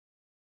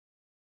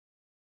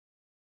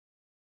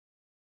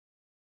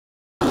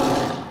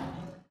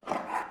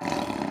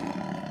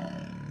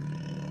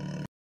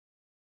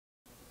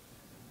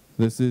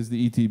This is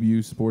the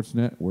ETBU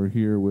Sportsnet. We're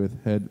here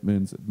with head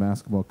men's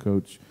basketball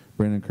coach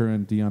Brandon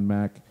Curran, Dion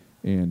Mack,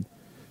 and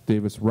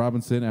Davis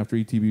Robinson. After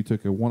ETBU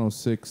took a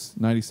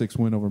 106-96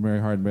 win over Mary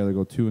Hardin Baylor,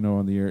 go 2-0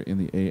 on the year in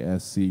the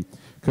ASC.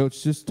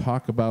 Coach, just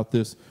talk about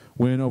this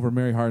win over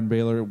Mary Hardin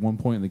Baylor. At one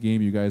point in the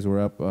game, you guys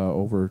were up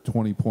over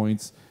 20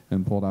 points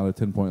and pulled out a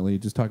 10-point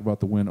lead. Just talk about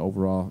the win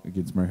overall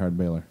against Mary Hardin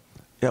Baylor.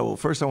 Yeah, well,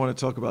 first I want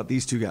to talk about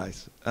these two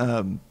guys.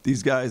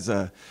 These guys,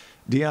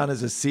 Dion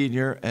is a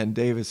senior and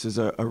Davis is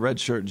a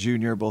redshirt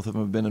junior. Both of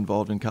them have been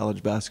involved in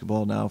college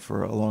basketball now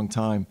for a long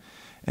time.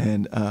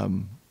 And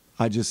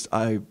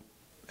I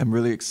am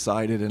really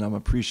excited and I'm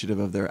appreciative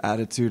of their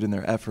attitude and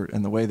their effort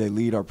and the way they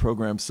lead our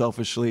program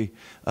selfishly,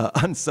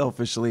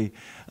 unselfishly.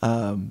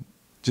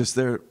 Just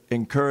their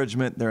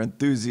encouragement, their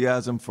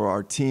enthusiasm for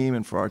our team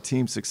and for our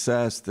team's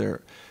success,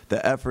 the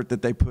effort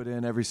that they put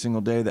in every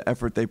single day, the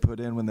effort they put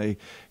in when they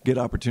get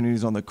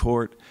opportunities on the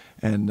court.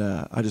 And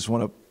I just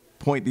want to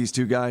point these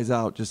two guys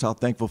out, just how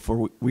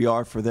thankful we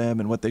are for them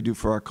and what they do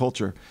for our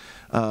culture.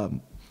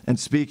 And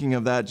speaking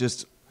of that,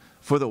 just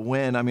for the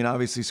win, I mean,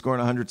 obviously scoring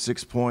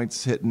 106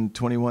 points, hitting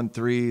 21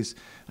 threes.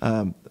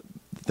 The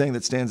thing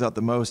that stands out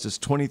the most is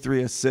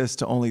 23 assists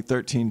to only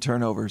 13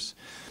 turnovers.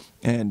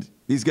 And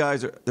these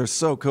guys, they're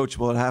so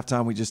coachable. At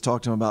halftime, we just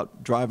talked to them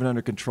about driving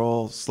under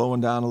control, slowing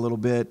down a little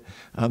bit.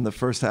 The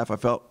first half, I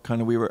felt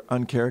kind of we were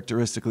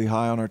uncharacteristically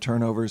high on our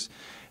turnovers.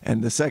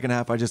 And the second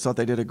half, I just thought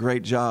they did a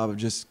great job of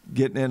just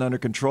getting in under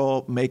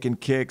control, making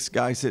kicks,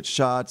 guys hit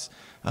shots,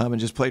 and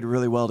just played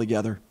really well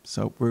together.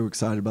 So we were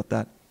excited about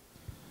that.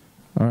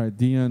 All right,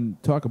 Dion,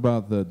 talk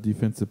about the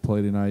defensive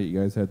play tonight. You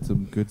guys had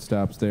some good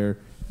stops there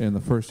in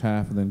the first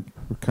half and then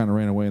kind of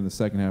ran away in the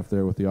second half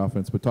there with the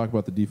offense. But talk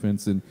about the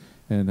defense and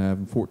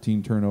having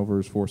 14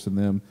 turnovers, forcing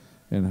them,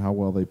 and how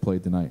well they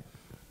played tonight.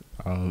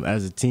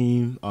 As a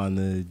team on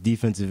the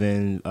defensive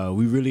end,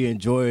 we really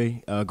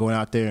enjoy going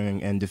out there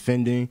and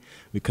defending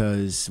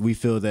because we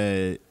feel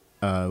that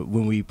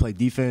when we play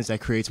defense,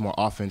 that creates more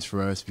offense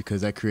for us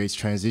because that creates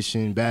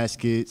transition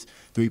baskets,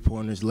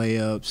 three-pointers,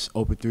 layups,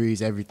 open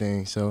threes,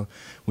 everything. So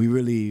we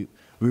really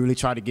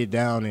try to get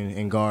down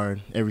and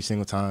guard every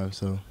single time.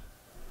 So,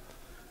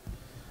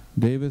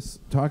 Davis,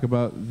 talk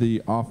about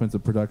the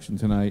offensive production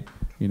tonight.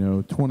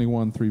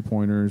 21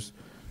 three-pointers.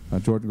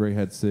 Jordan Gray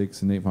had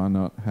 6, and Nate Von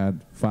Nutt had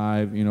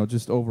 5.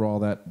 Just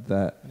overall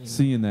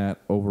seeing that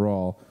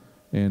overall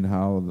and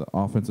how the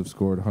offensive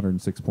scored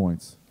 106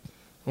 points.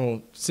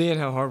 Well, seeing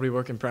how hard we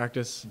work in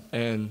practice,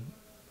 and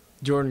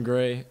Jordan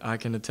Gray, I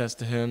can attest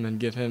to him and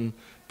give him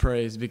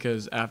praise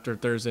because after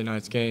Thursday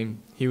night's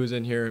game, he was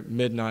in here at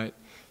midnight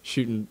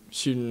shooting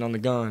on the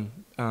gun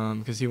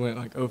because he went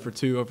like 0 for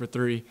 2, 0 for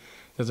 3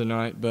 the other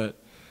night. But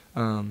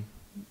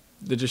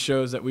it just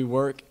shows that we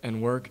work,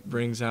 and work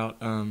brings out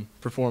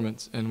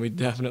performance. And we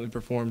definitely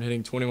performed,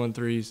 hitting 21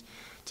 threes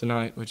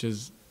tonight, which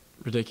is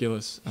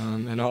ridiculous.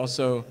 And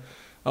also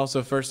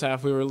first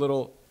half we were a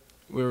little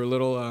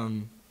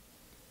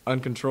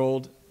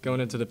uncontrolled going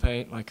into the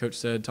paint, like Coach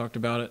said, talked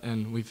about it,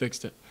 and we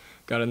fixed it.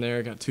 Got in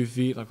there, got 2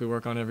 feet like we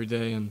work on every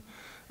day,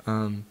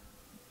 and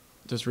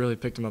just really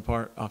picked them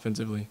apart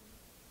offensively.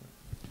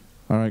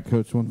 All right,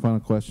 Coach, one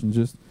final question.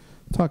 Just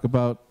talk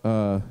about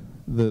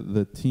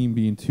the team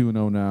being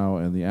 2-0 now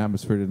and the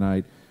atmosphere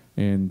tonight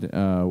and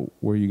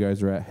where you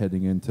guys are at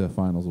heading into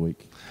finals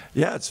week.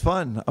 Yeah, it's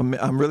fun.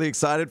 I'm really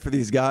excited for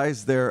these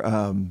guys. They're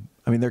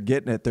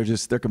getting it.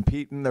 They're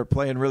competing. They're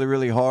playing really,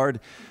 really hard.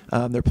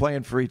 They're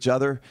playing for each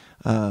other.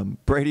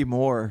 Brady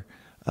Moore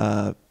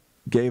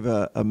gave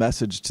a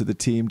message to the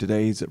team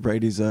today.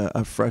 Brady's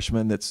a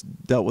freshman that's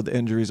dealt with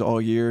injuries all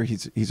year.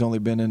 He's only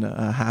been in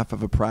a half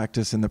of a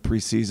practice in the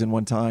preseason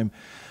one time.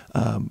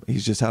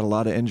 He's just had a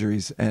lot of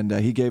injuries, and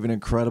he gave an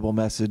incredible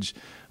message.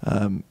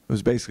 It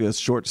was basically a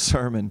short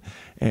sermon,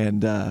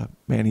 and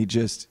he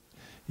just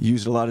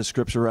used a lot of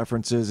scripture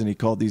references, and he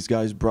called these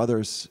guys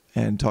brothers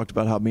and talked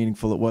about how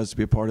meaningful it was to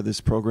be a part of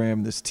this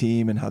program, this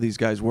team, and how these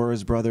guys were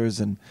his brothers,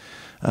 and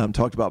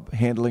talked about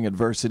handling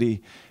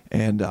adversity.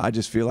 And I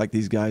just feel like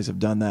these guys have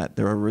done that.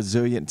 They're a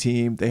resilient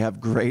team. They have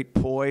great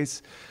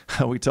poise.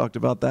 We talked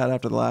about that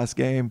after the last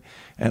game,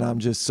 and I'm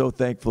just so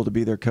thankful to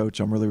be their coach.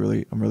 I'm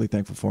really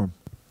thankful for him.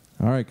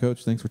 All right,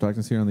 Coach. Thanks for talking to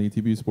us here on the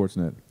ETBU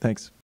Sportsnet.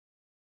 Thanks.